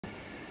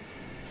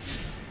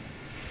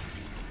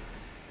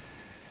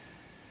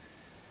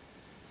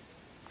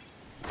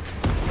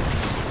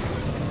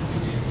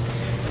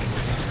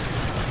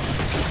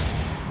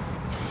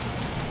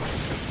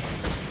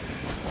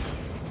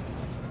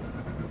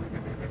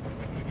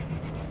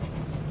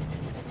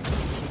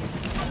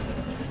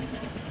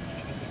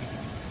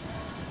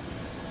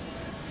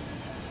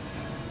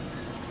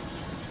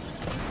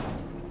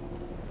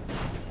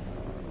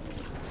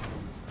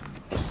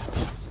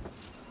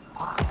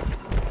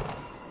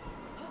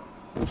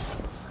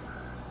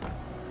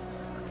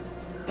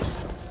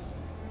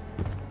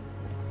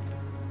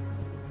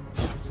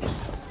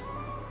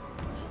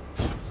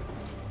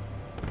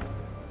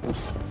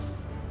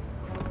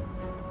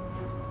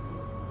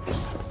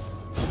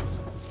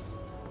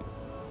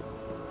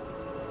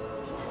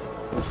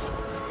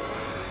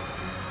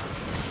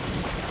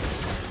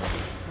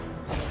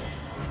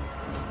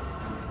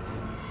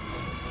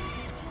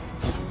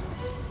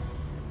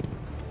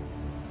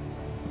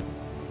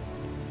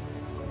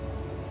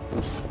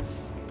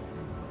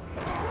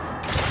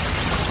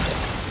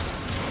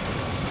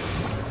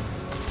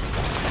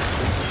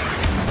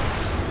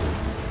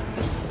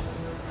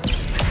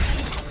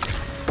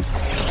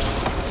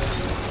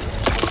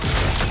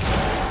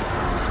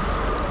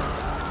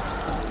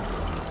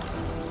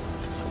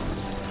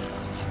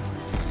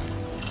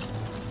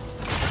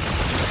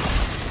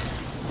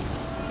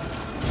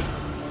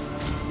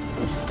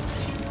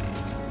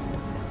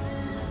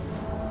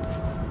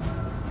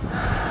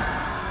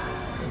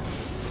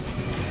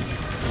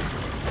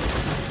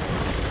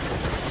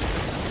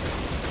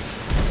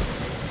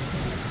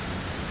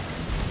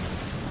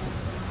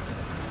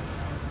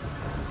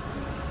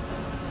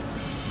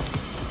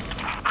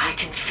I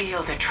can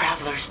feel the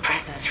Traveler's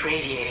presence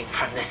radiating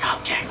from this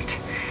object.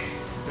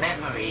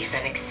 Memories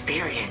and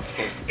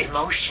experiences,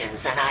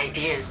 emotions and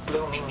ideas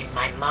blooming in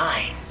my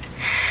mind.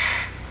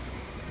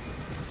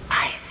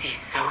 I see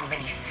so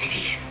many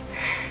cities,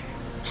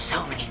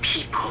 so many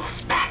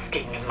peoples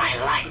basking in my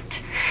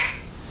light.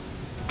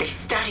 They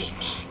study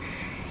me,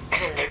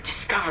 and in their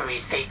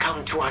discoveries they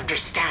come to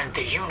understand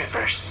the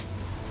universe.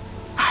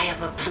 I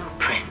am a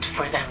blueprint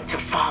for them to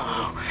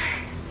follow,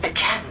 a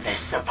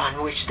canvas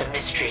upon which the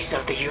mysteries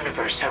of the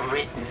universe are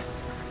written.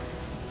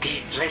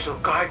 These little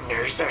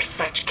gardeners are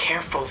such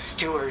careful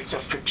stewards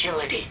of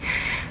fragility,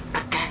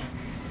 but then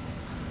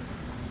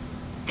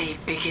they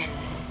begin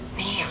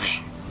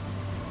kneeling.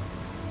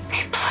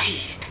 They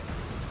plead,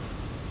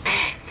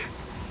 beg,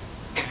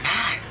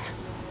 demand.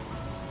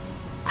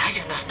 I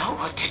do not know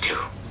what to do.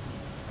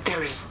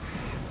 There is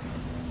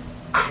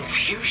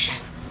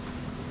confusion,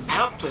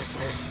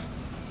 helplessness,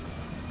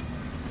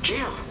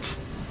 guilt.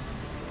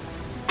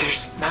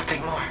 There's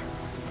nothing more.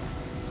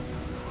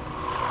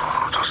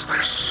 Does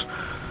this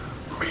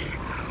mean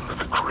that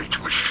the great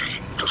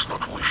machine does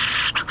not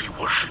wish to be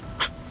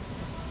worshipped?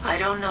 I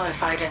don't know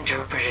if I'd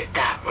interpret it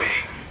that way.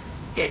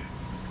 It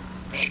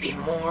may be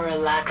more a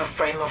lack of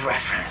frame of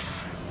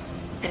reference.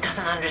 It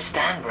doesn't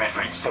understand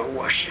reverence or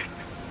worship.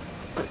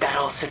 But that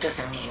also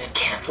doesn't mean it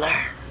can't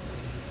learn.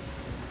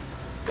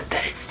 But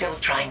that it's still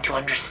trying to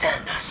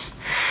understand us.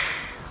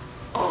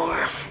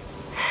 Or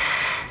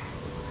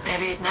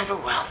maybe it never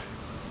will.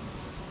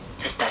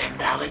 Does that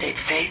invalidate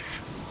faith?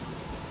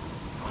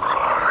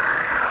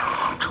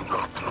 I do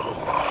not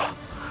know.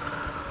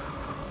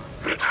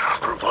 It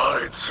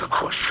provides a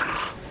question.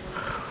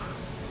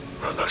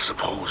 And I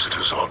suppose it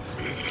is on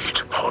me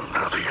to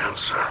ponder the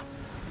answer.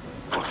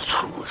 For the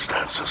truest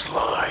answers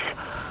lie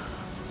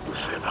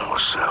within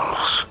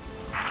ourselves.